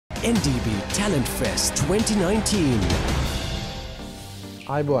NDB Talent Fest 2019.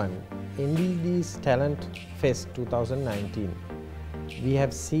 Ayubowan, NDB's Talent Fest 2019. We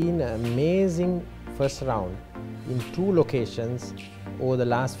have seen an amazing first round in 2 locations over the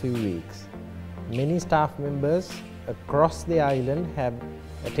last few weeks. Many staff members across the island have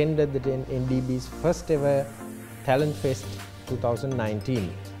attended the NDB's first ever Talent Fest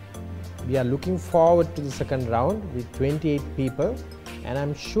 2019. We are looking forward to the second round with 28 people, and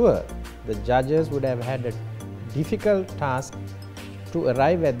I'm sure the judges would have had a difficult task to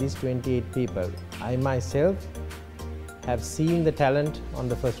arrive at these 28 people. I myself have seen the talent on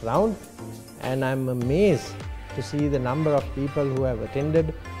the first round, and I'm amazed to see the number of people who have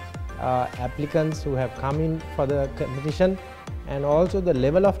attended, applicants who have come in for the competition, and also the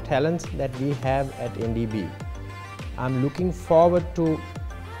level of talents that we have at NDB. I'm looking forward to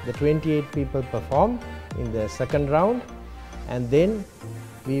the 28 people perform in the second round, and then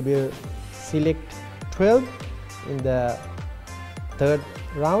we will select 12 in the third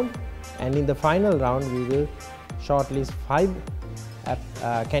round, and in the final round we will shortlist 5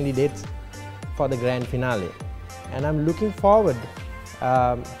 candidates for the grand finale. And I'm looking forward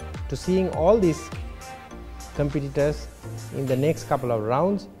to seeing all these competitors in the next couple of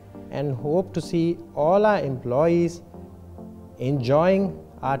rounds, and hope to see all our employees enjoying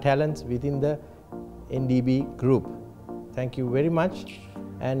our talents within the NDB group. Thank you very much,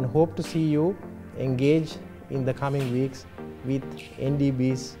 and hope to see you engage in the coming weeks with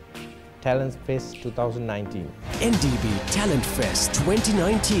NDB's Talent Fest 2019. NDB Talent Fest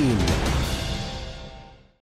 2019.